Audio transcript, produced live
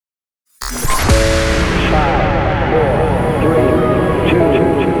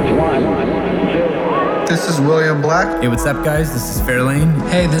this is William Black. Hey, what's up, guys? This is Fairlane.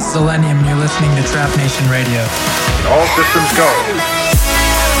 Hey, this is Millennium, and you're listening to Trap Nation Radio. All systems go.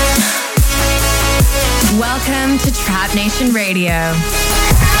 Welcome to Trap Nation Radio.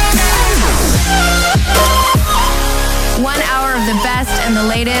 1 hour of the best and the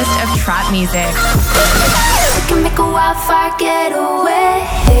latest of trap music. We can make a wildfire get away.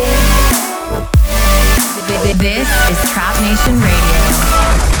 This is Trap Nation Radio.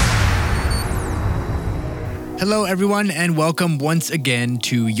 Hello, everyone, and welcome once again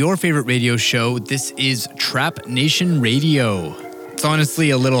to your favorite radio show. This is Trap Nation Radio. It's honestly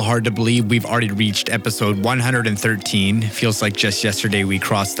a little hard to believe we've already reached episode 113. Feels like just yesterday we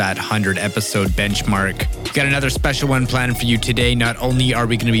crossed that 100 episode benchmark. We've got another special one planned for you today. Not only are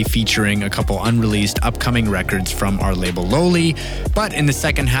we going to be featuring a couple unreleased upcoming records from our label DROELOE, but in the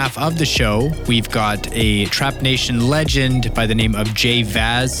second half of the show, we've got a Trap Nation legend by the name of Jey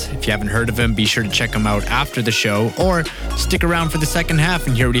Vazz. If you haven't heard of him, be sure to check him out after the show, or stick around for the second half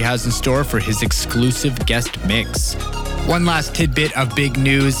and hear what he has in store for his exclusive guest mix. One last tidbit of big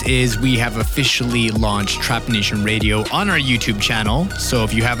news is we have officially launched Trap Nation Radio on our YouTube channel. So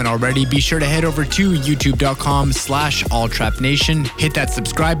if you haven't already, be sure to head over to youtube.com/alltrapnation. Hit that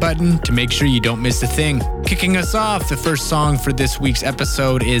subscribe button to make sure you don't miss a thing. Kicking us off, the first song for this week's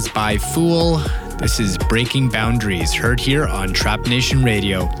episode is by F.O.O.L. This is Breaking Boundaries, heard here on Trap Nation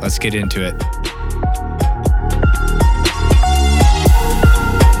Radio. Let's get into it.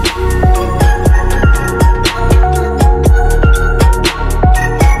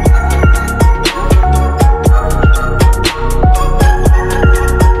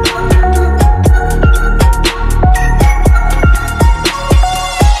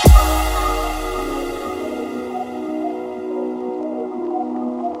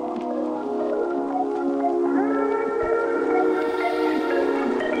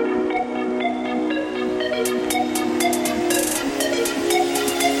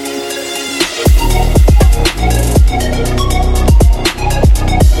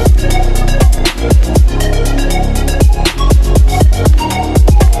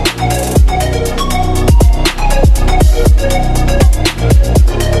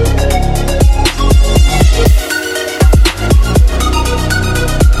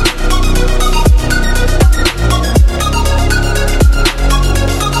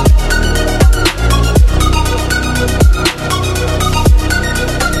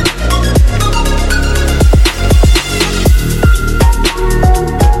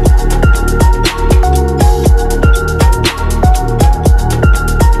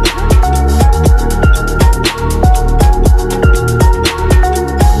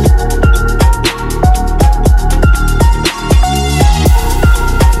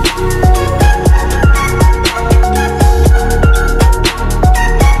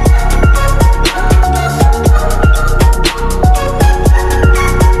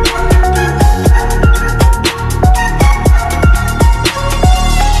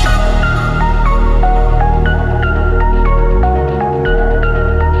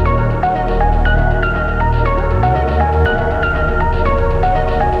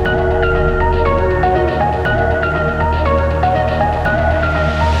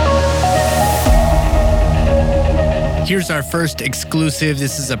 Here's our first exclusive.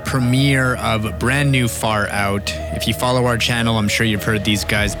 This is a premiere of brand new Far Out. If you follow our channel, I'm sure you've heard these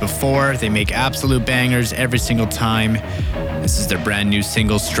guys before. They make absolute bangers every single time. This is their brand new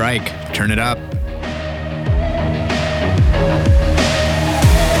single, Strike. Turn it up. We'll be right back.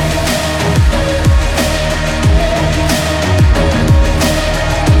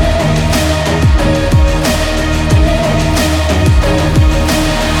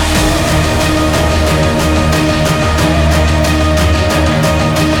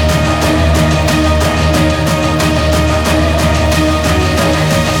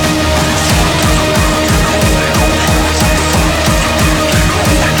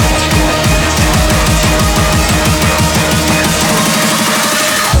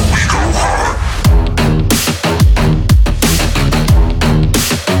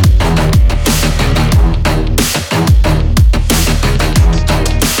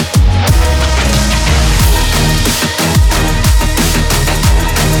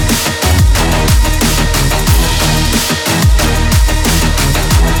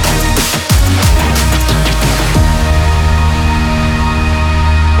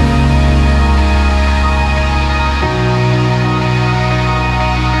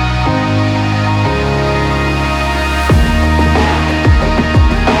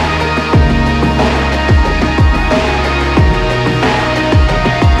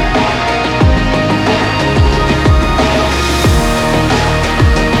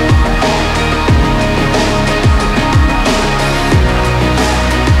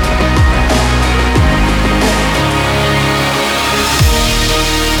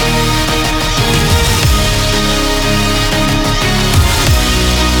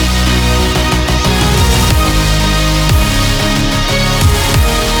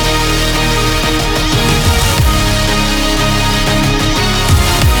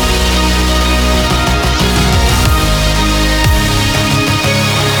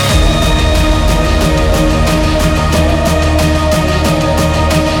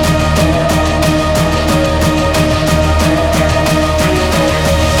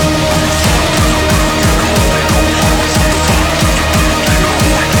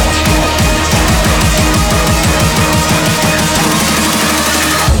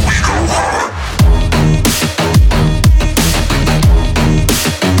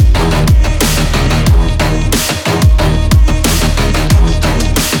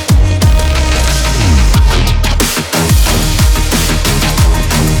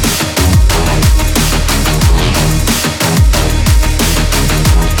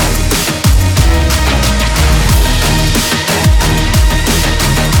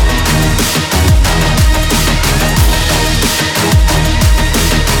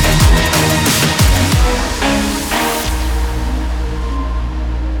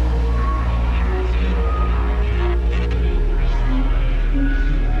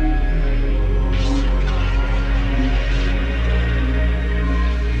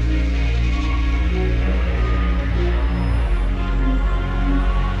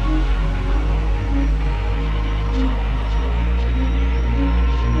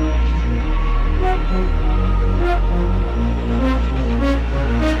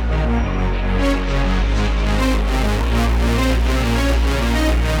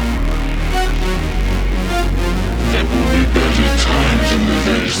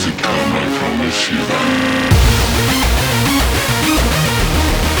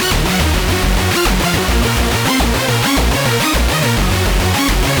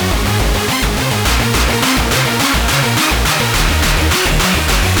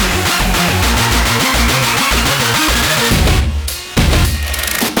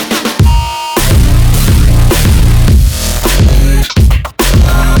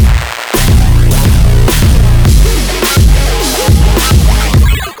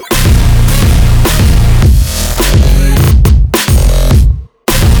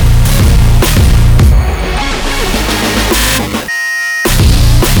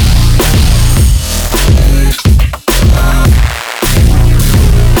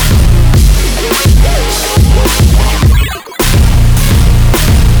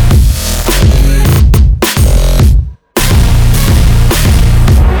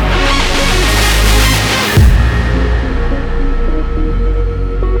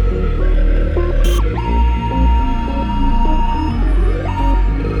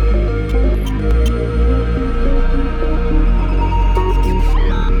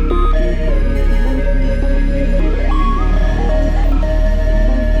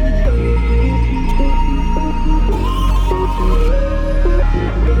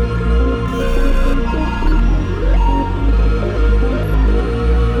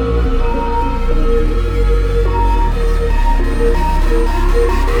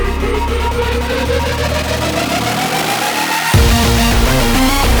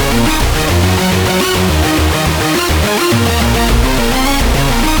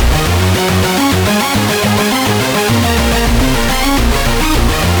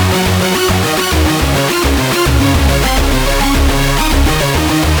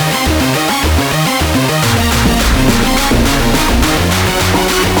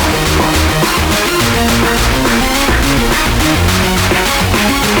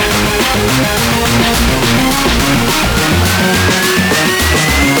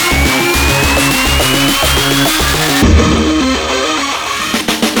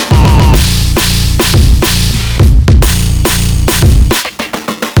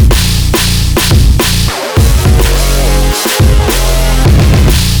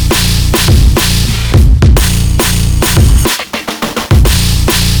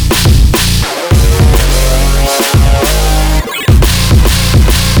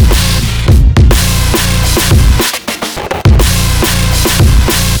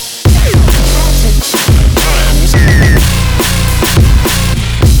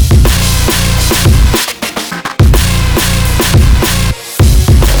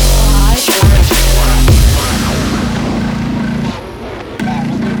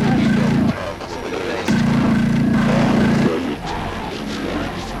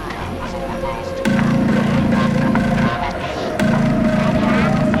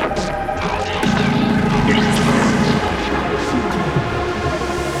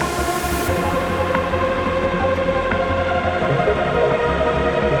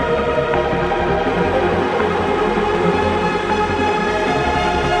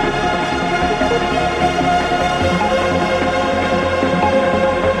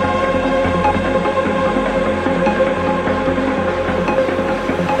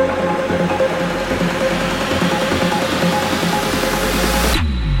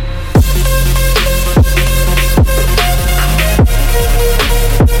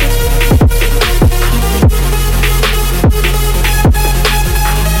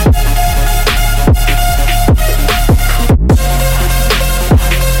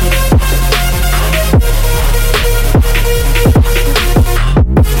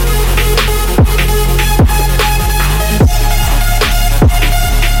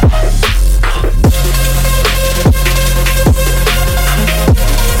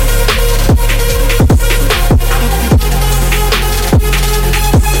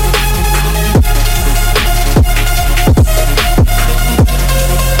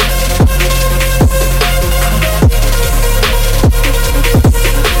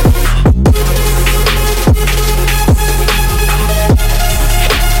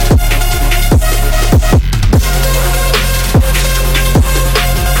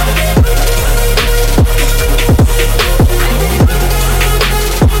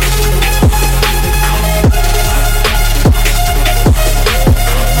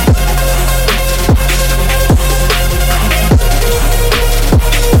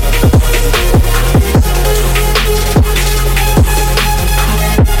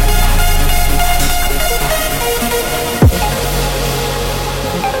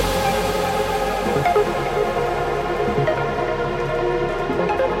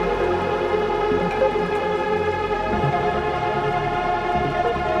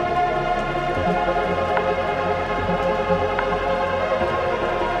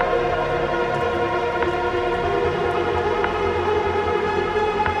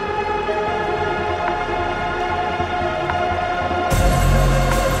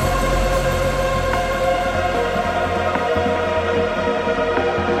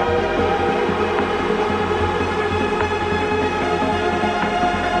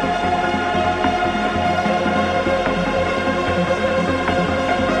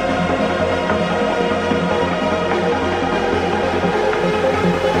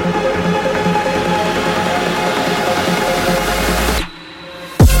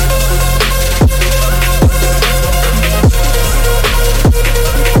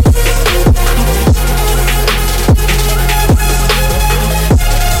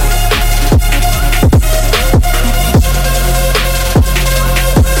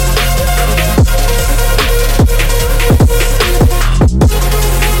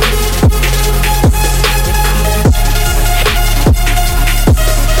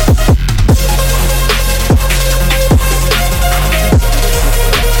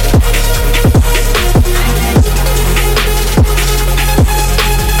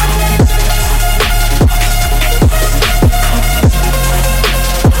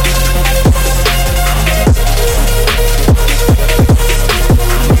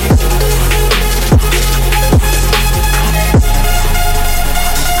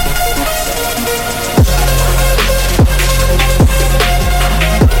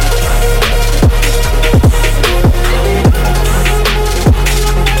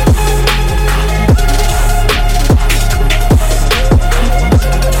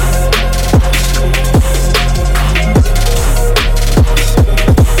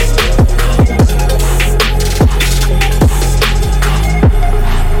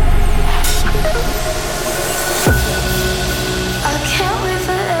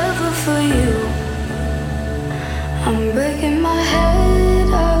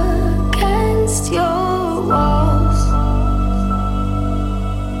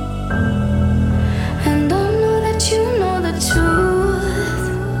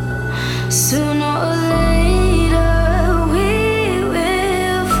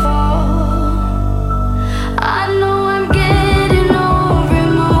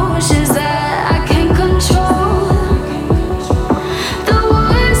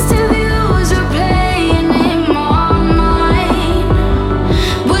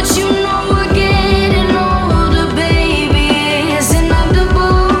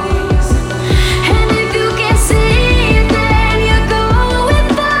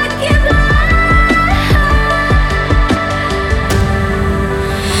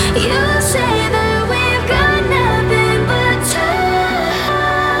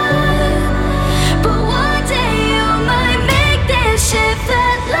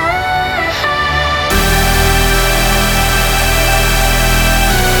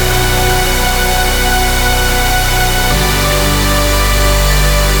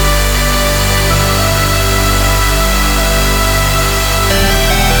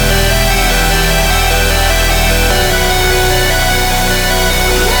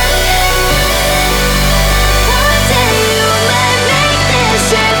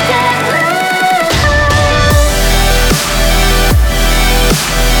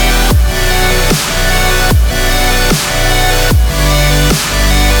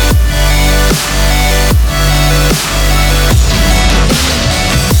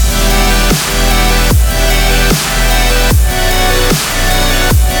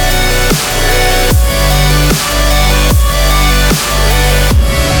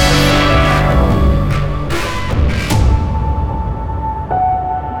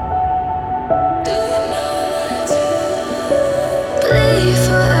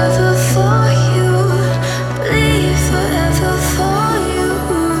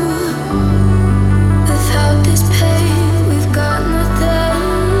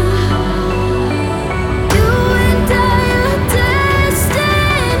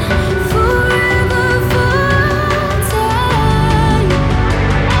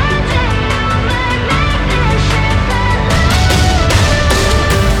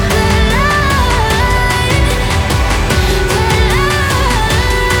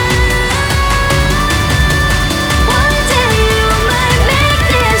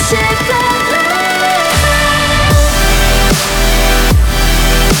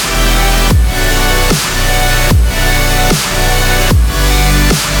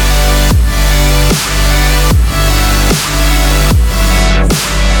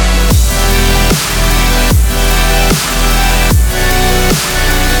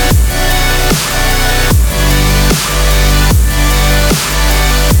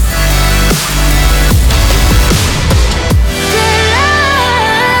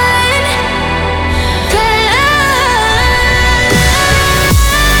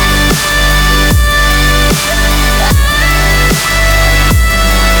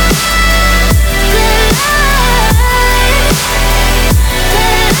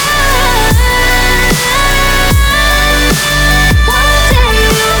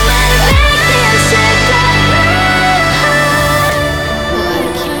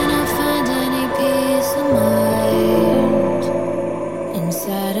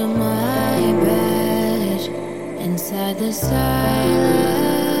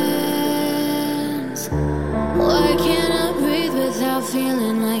 Why can't I breathe without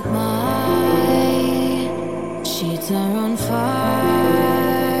feeling like my sheets are on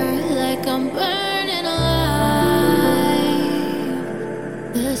fire, like I'm burning alive.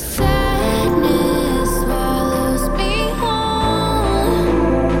 The sadness swallows me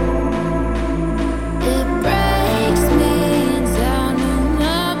whole. It breaks me down to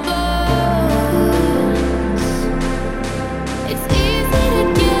my bones. It's easy to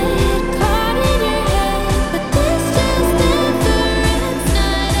get caught in your head, but this just never ends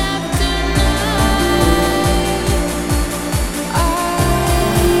night after night. I'm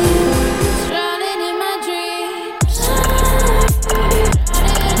drowning in my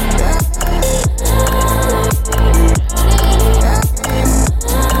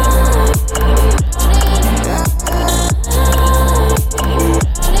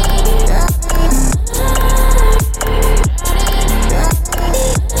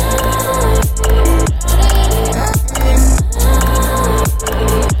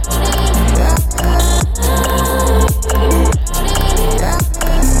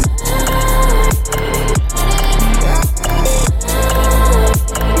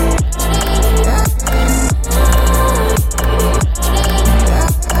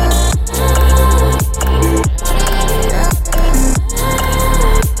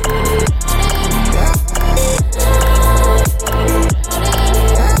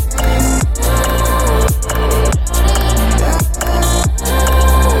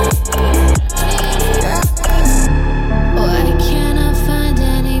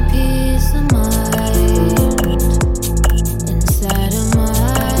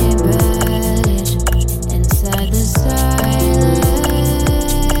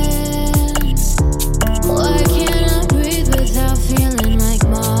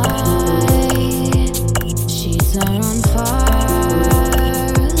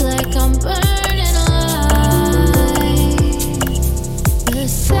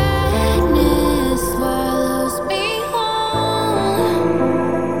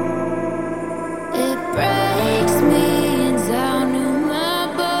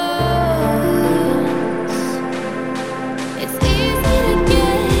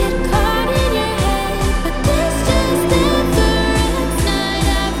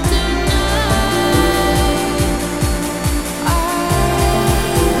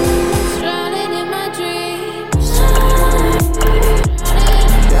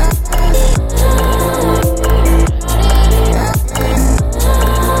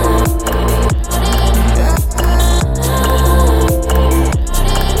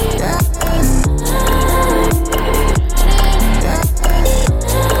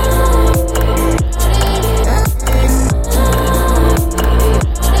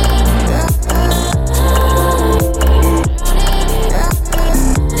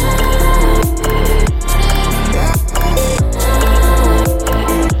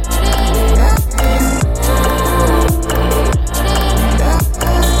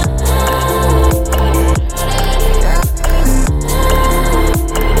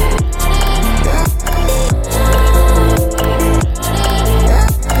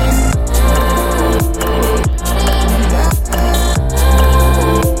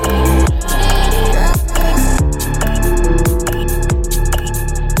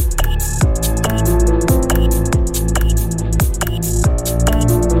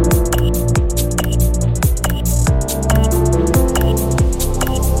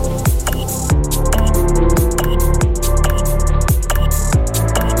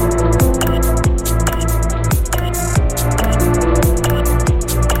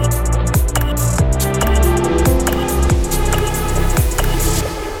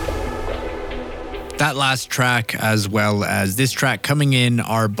That last track, as well as this track coming in,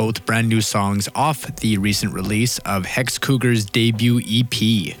 are both brand new songs off the recent release of Hex Cougar's debut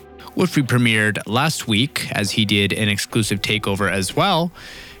EP, which we premiered last week, as he did an exclusive takeover as well.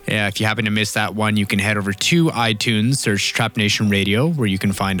 If you happen to miss that one, you can head over to iTunes, search Trap Nation Radio, where you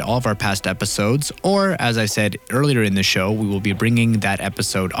can find all of our past episodes. Or, as I said earlier in the show, we will be bringing that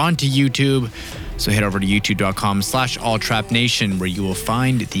episode onto YouTube. So head over to youtube.com/alltrapnation, where you will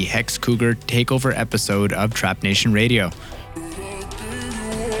find the Hex Cougar takeover episode of Trap Nation Radio.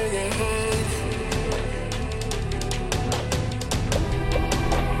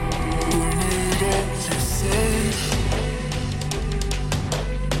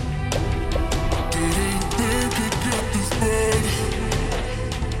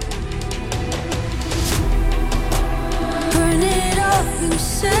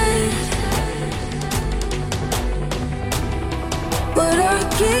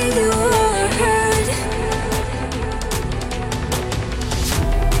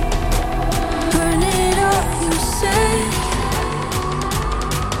 Burn it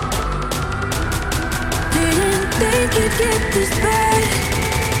get this bad.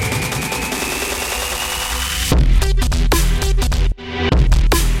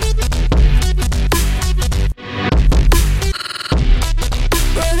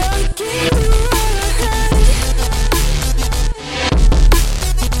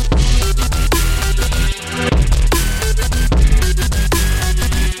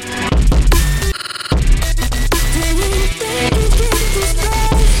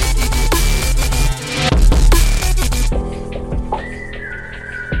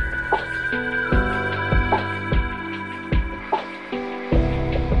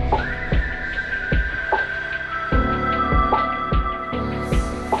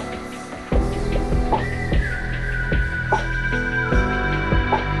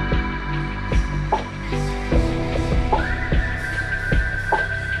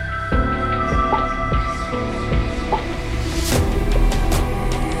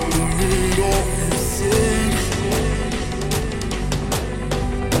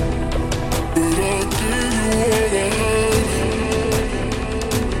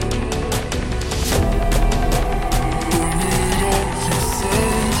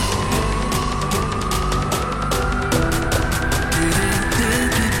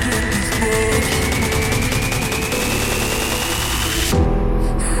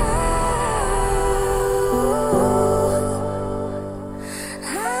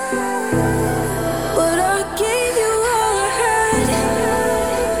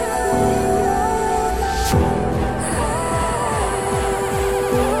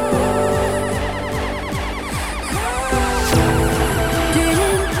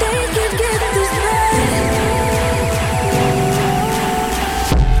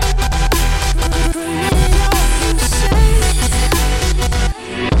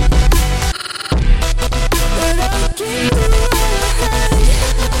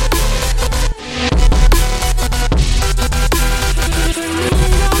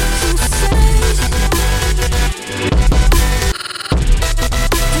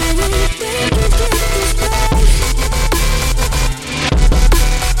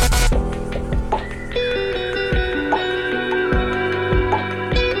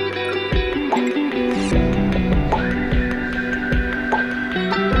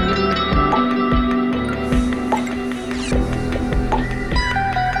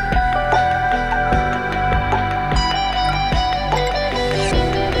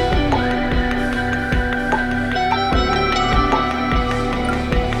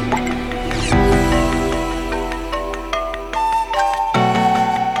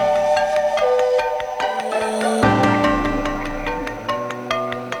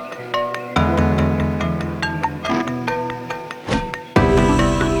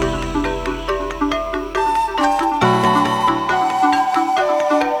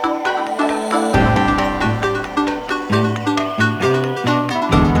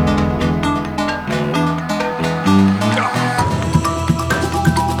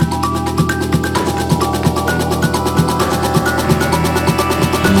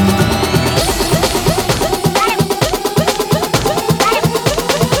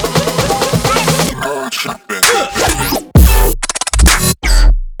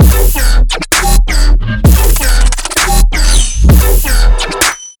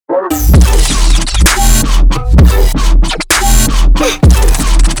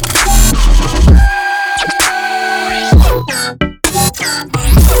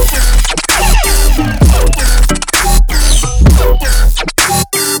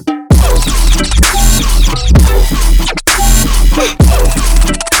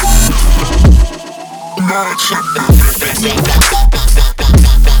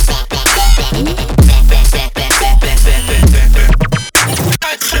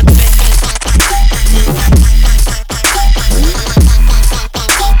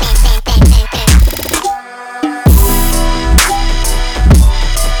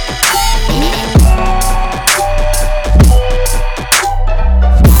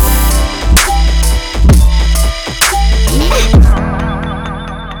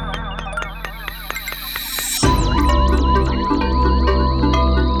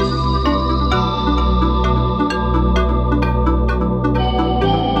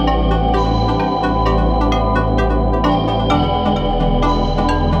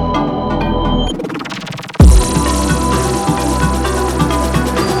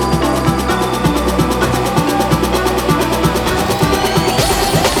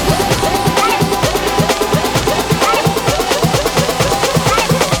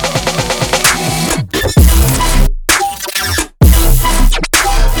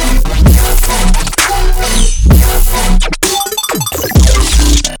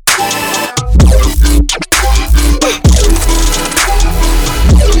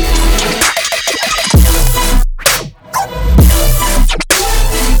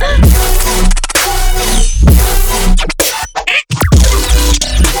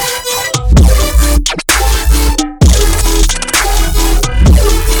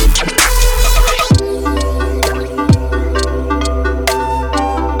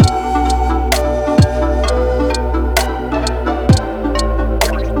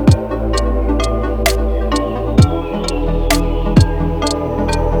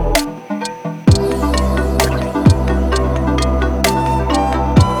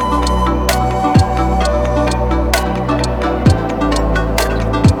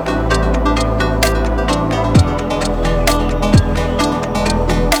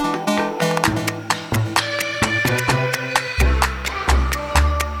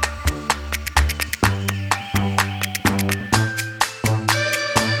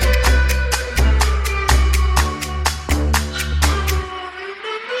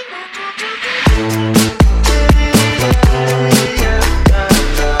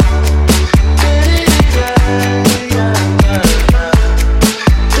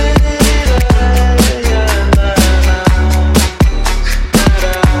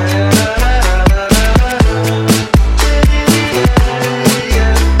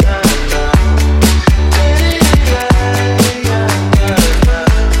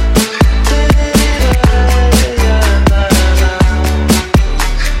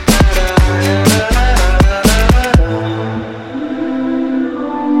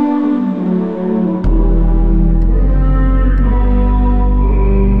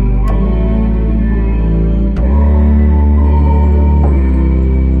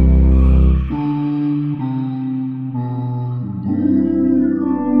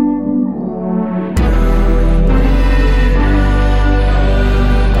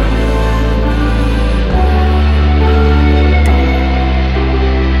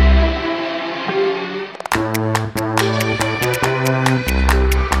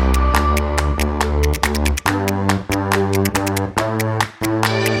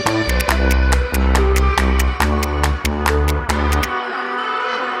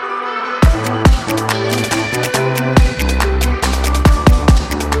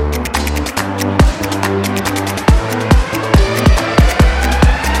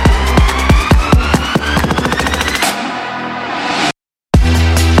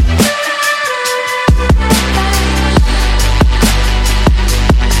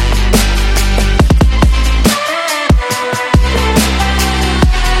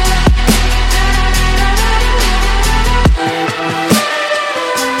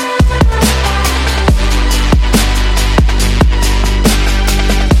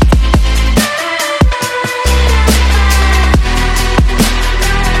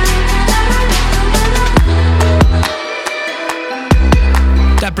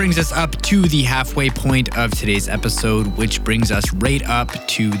 Brings us up to the halfway point of today's episode, which brings us right up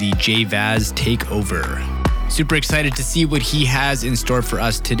to the Jey Vazz Takeover. Super excited to see what he has in store for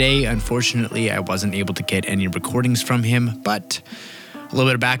us today. Unfortunately, I wasn't able to get any recordings from him, but a little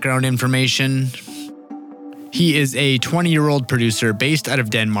bit of background information. He is a 20-year-old producer based out of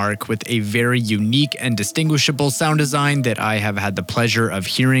Denmark with a very unique and distinguishable sound design that I have had the pleasure of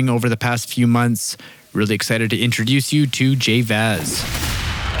hearing over the past few months. Really excited to introduce you to Jey Vazz.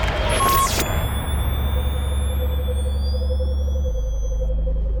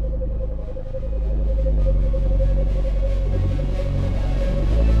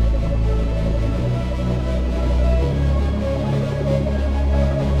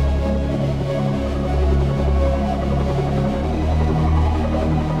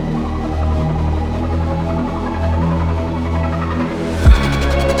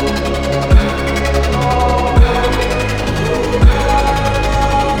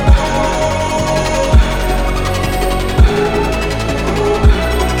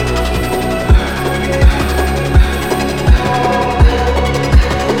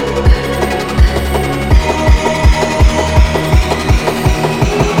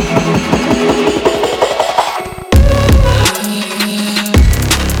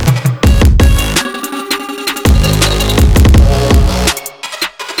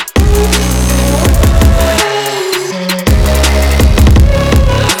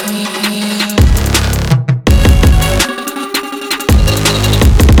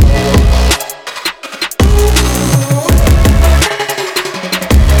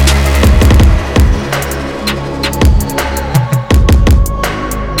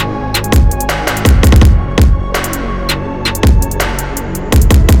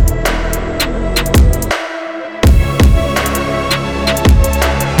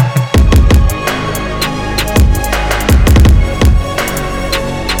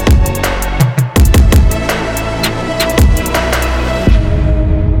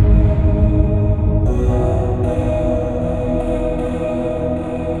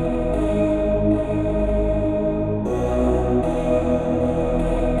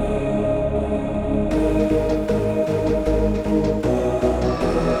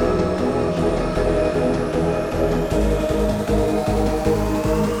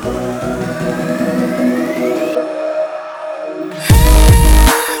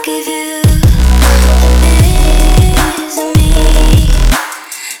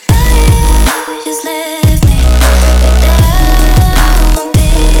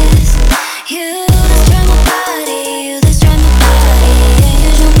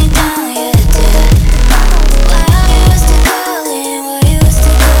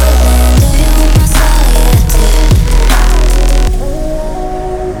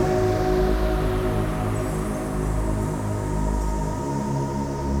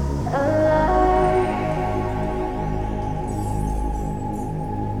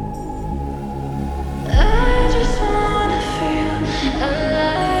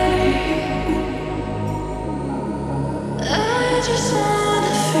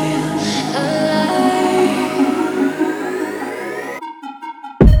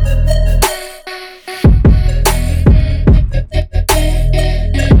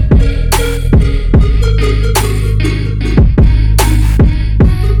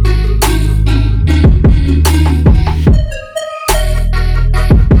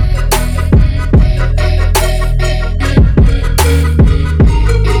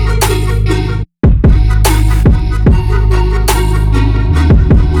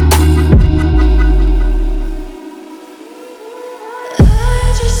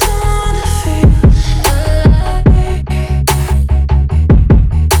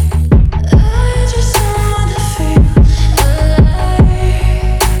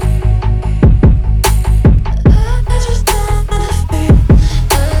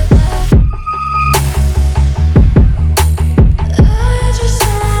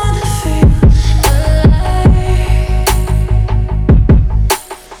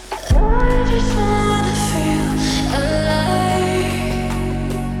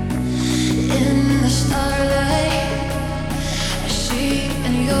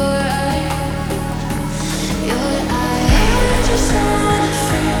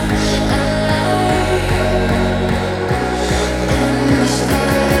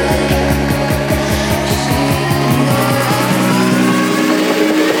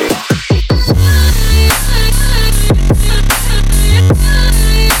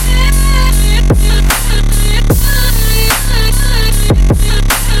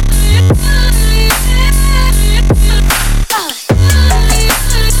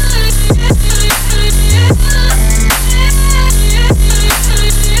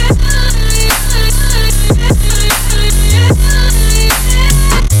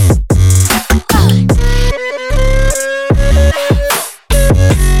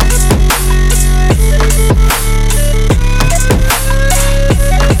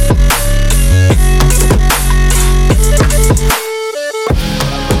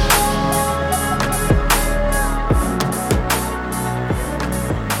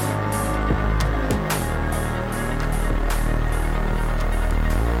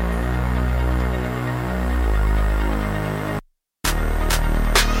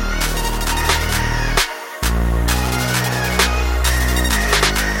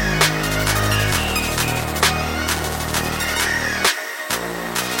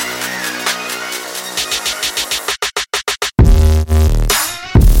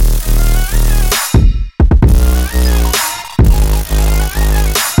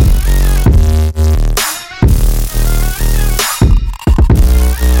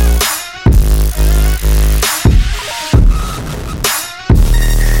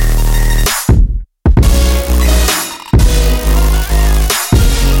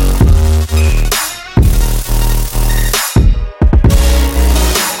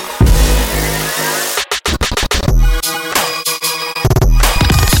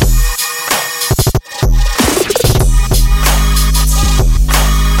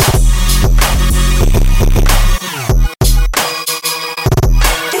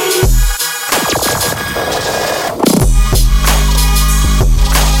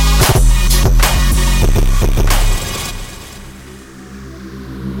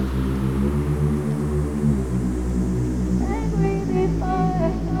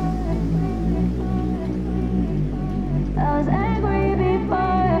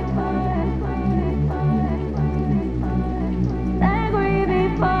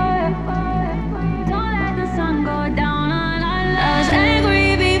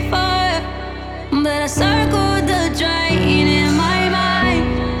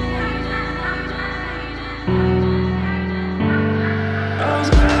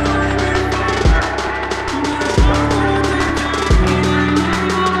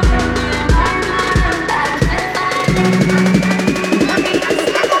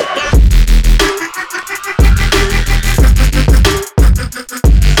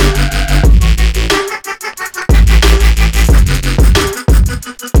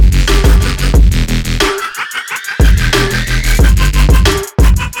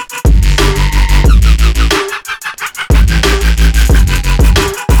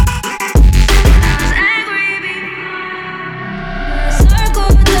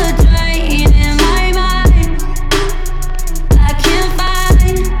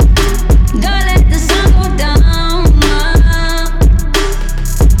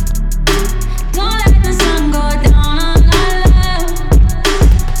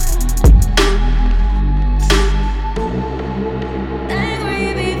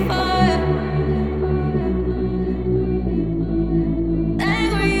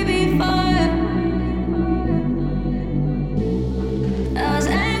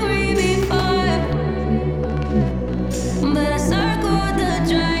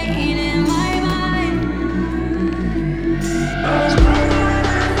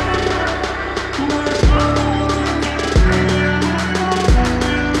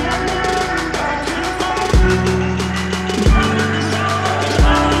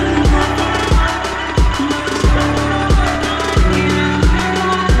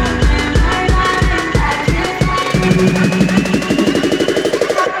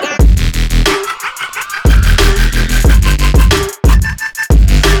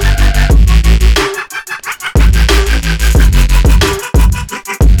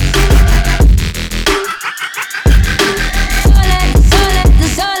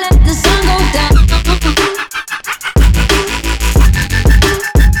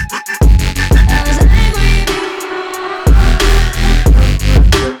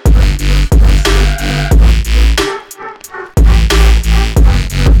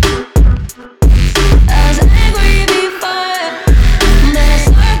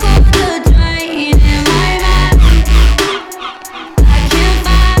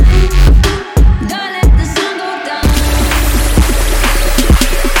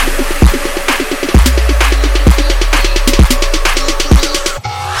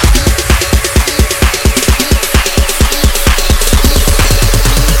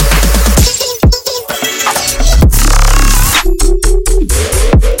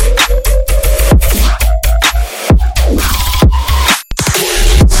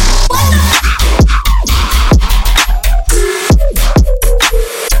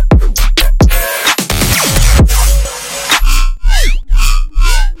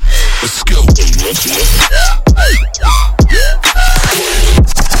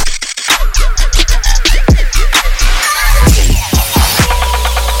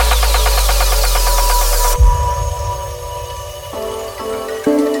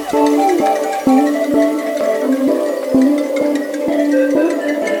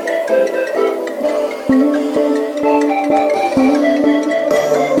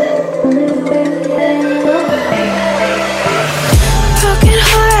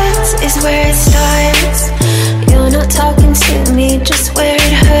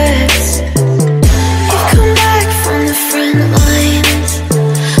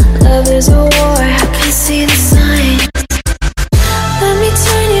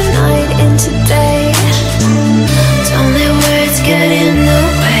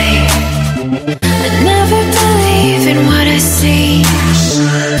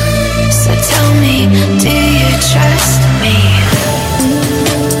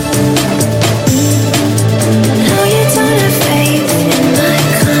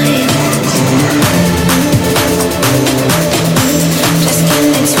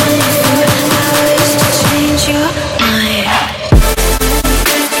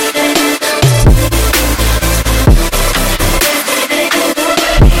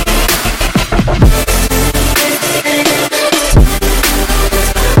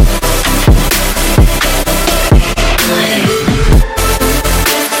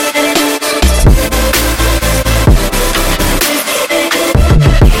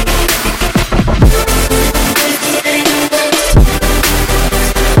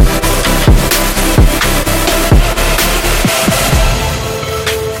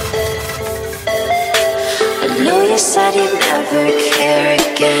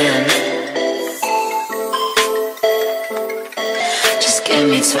 again. Just give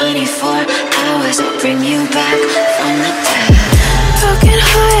me 24 hours, I'll bring you back from the dead. Broken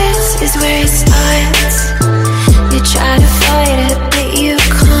hearts is where it starts. You try to fight it, but you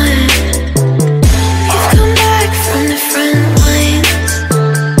can't. You've come back from the front lines,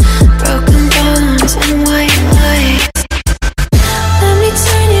 broken bones and white lies. Let me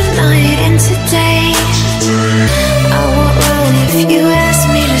turn your night into day. I won't run if you ask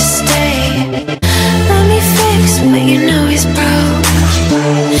me to stay. Let me fix what you know is broke.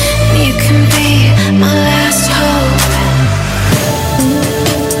 You can be my last hope.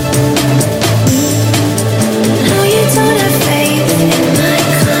 No, you don't have faith in my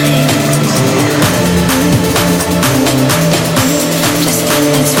kind. Just give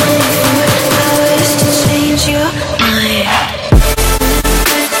me 24 hours to change your mind.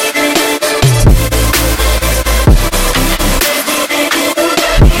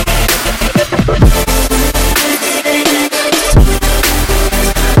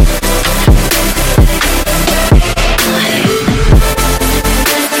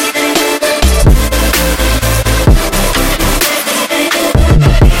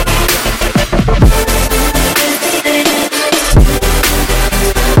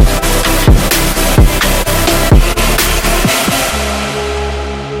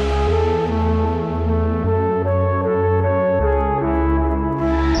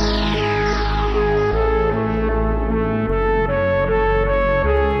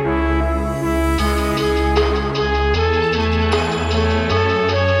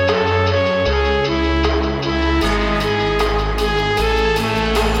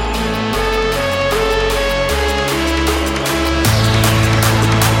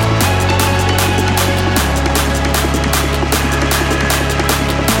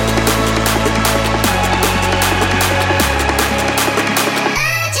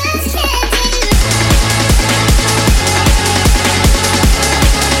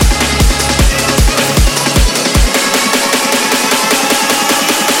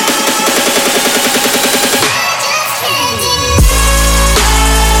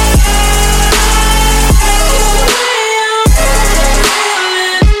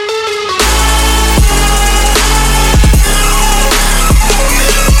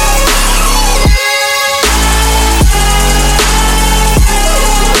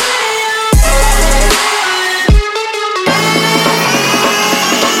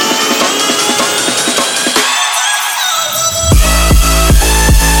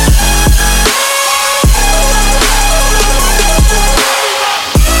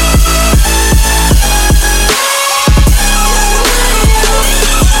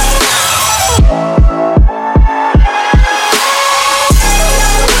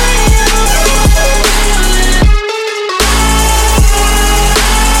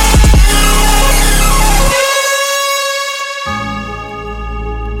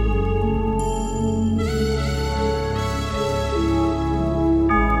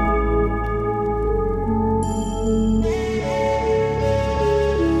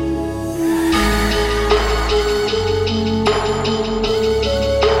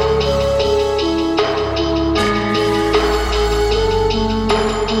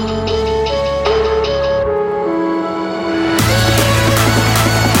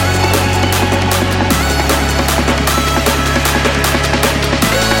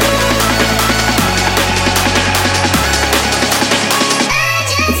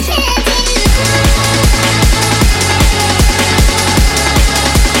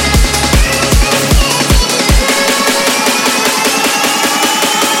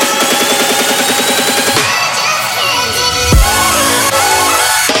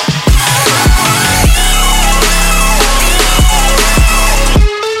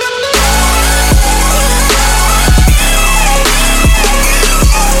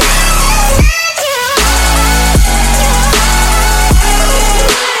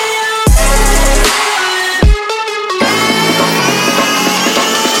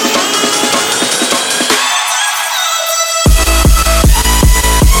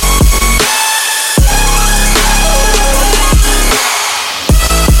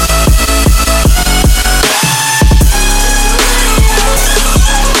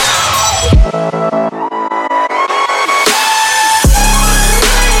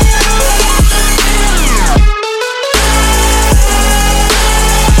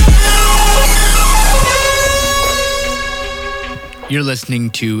 You're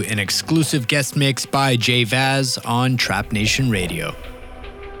listening to an exclusive guest mix by Jey Vazz on Trap Nation Radio.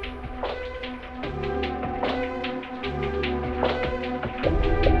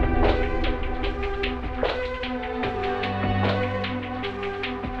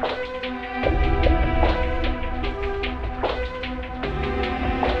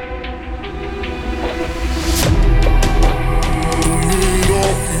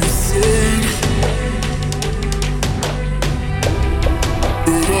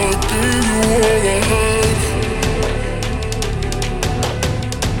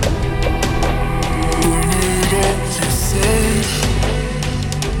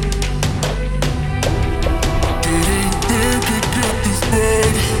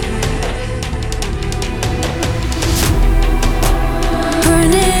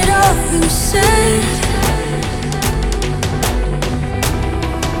 Burn it all, you said,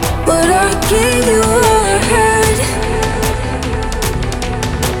 but I gave you all I had.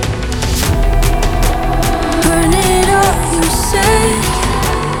 Burn it all, you said,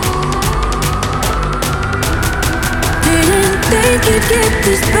 didn't think it'd get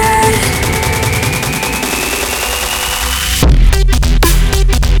this bad.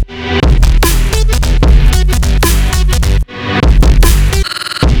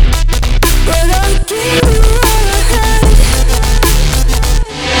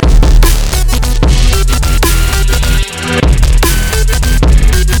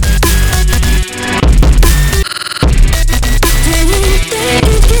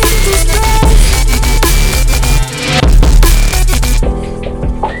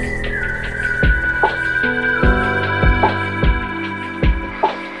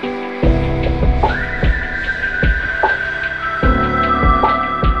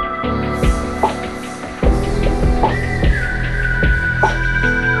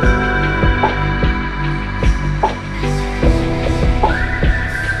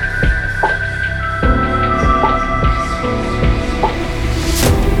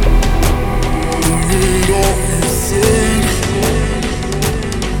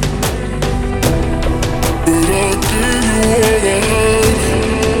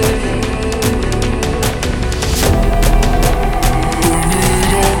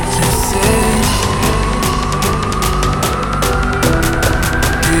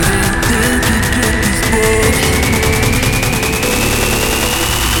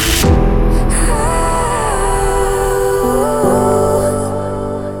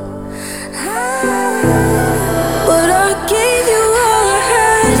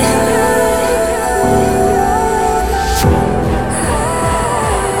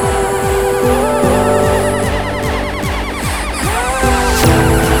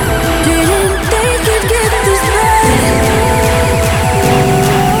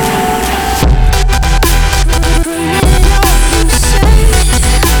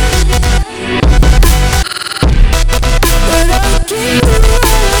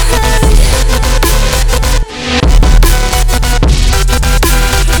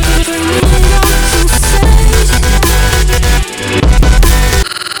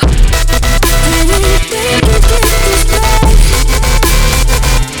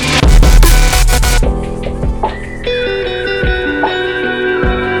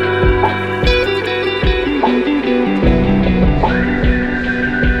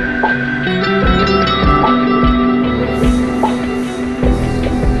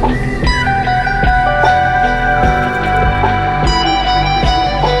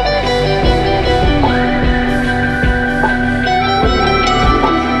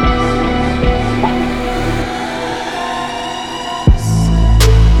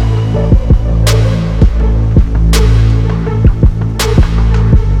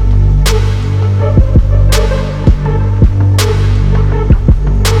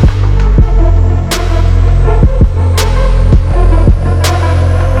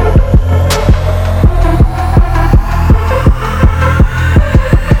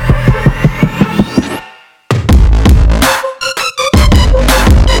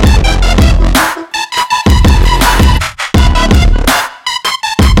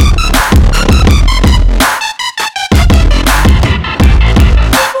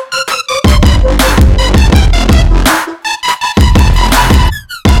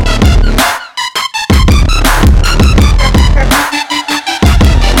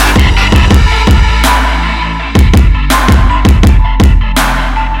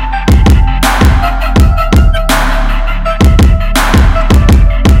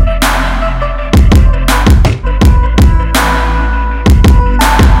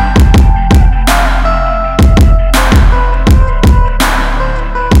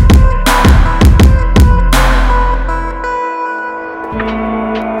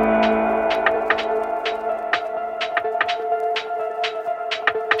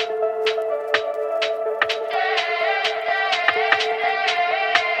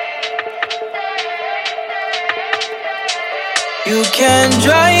 You can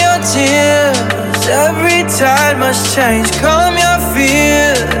dry your tears. Every tide must change. Calm your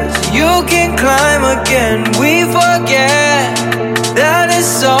fears. You can climb again. We forget that it's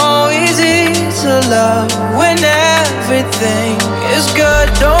so easy to love when everything is good.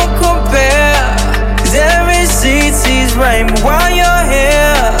 Don't compare. time while you're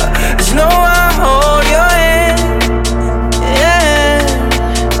here. Just know I hold your hand. Yeah,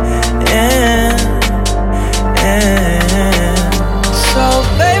 yeah, yeah. So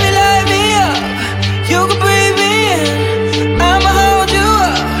baby, light me up. You can breathe me in. I'ma hold you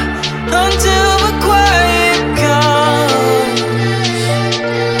up until the quiet comes.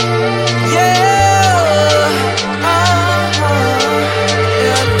 Yeah,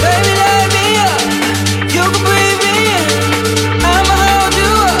 yeah. Baby, light me up. You can breathe me in. I'ma hold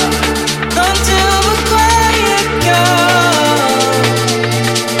you up until the quiet comes.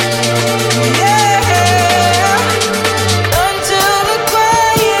 Yeah, until the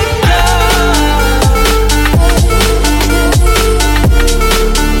quiet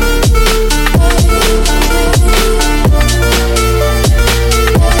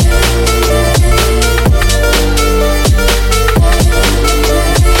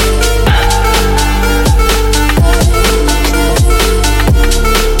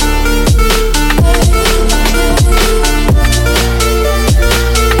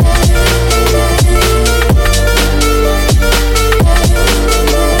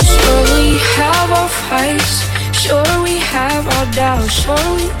Sure we have our fights, sure we have our doubts, sure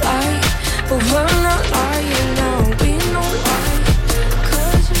we lie, but we're not lying now, we know why,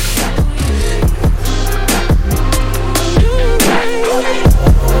 'cause it's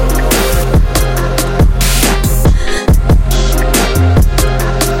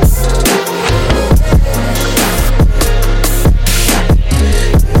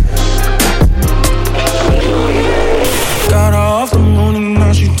Got her off the morning,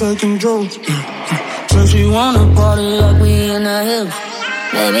 now she taking drugs. Said she wanna party like we in the hills.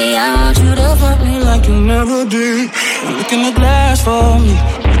 Baby, I want you to fuck me like you never did. And look in the glass for me.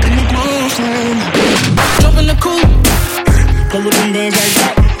 Look in the glass for me. Jump in the coupe. Play with them bands like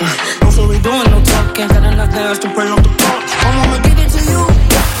that. Don't say we doing no talking. Got enough dance to pray off the park. I wanna give it to you.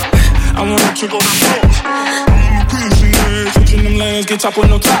 I wanna check on the floors. I wanna crease in there. Switching them lanes, get top with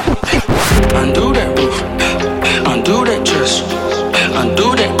no top. Undo that roof. Undo that dress. Undo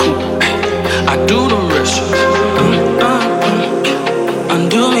that coupe. I do the rest.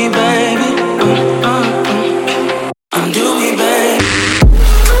 Undo me, baby. Undo me, baby.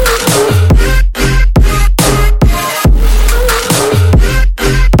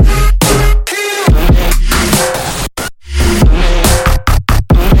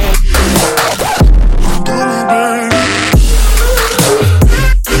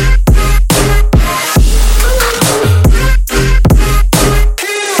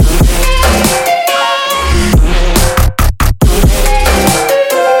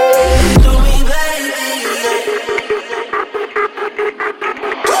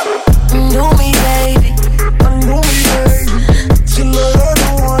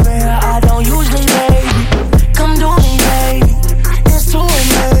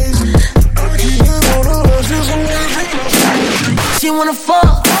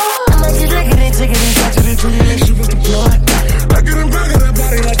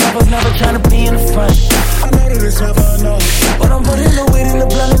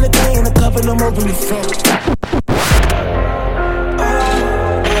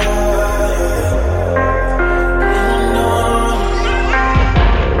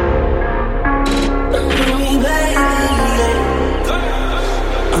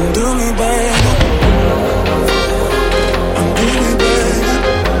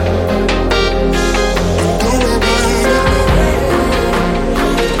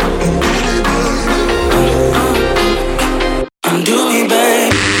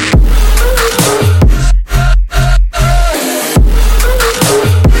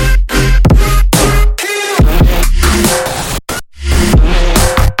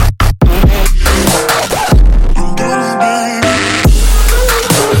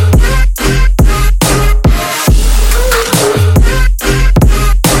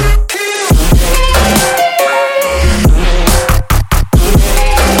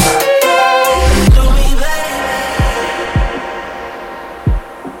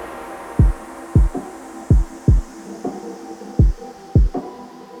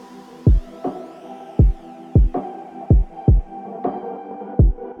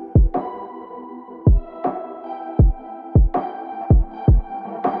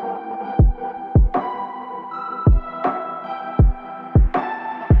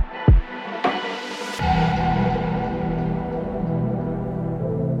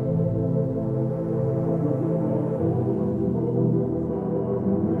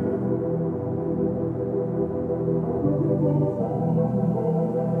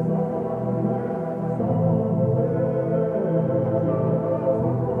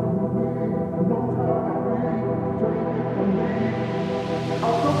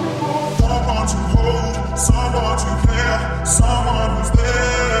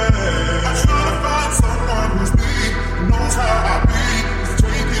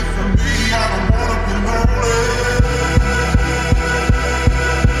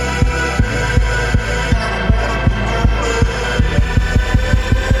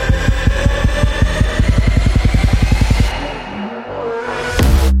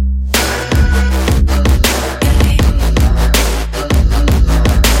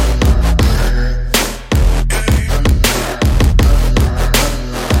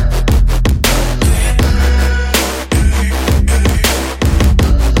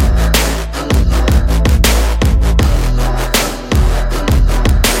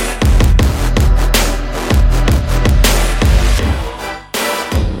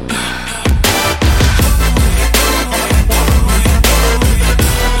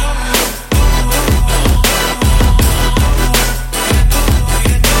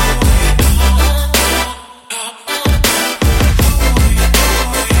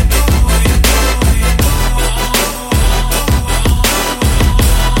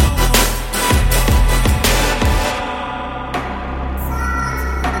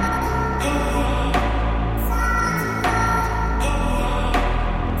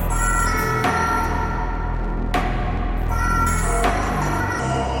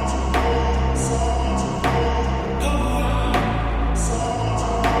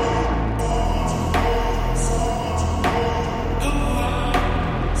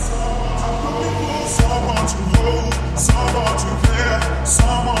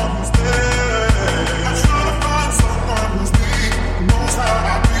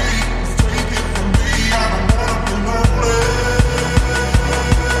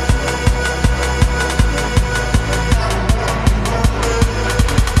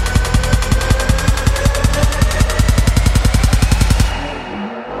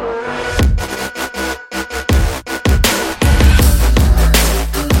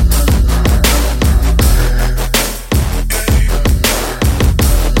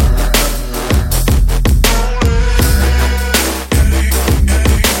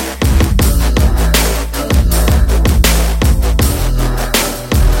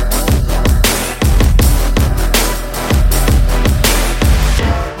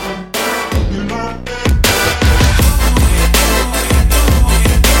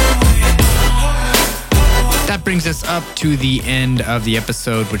 up to the end of the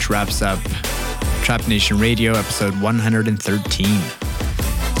episode, which wraps up Trap Nation Radio, episode 113.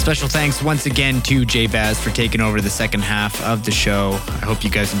 Special thanks once again to Jey Vazz for taking over the second half of the show. I hope you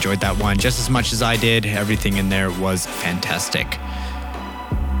guys enjoyed that one just as much as I did. Everything in there was fantastic.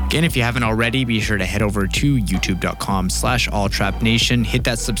 Again, if you haven't already, be sure to head over to youtube.com/alltrapnation. Hit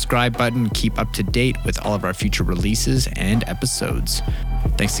that subscribe button. Keep up to date with all of our future releases and episodes.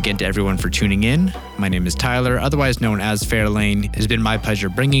 Thanks again to everyone for tuning in. My name is Tyler, otherwise known as Fairlane. It has been my pleasure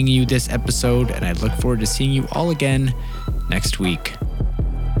bringing you this episode, and I look forward to seeing you all again next week.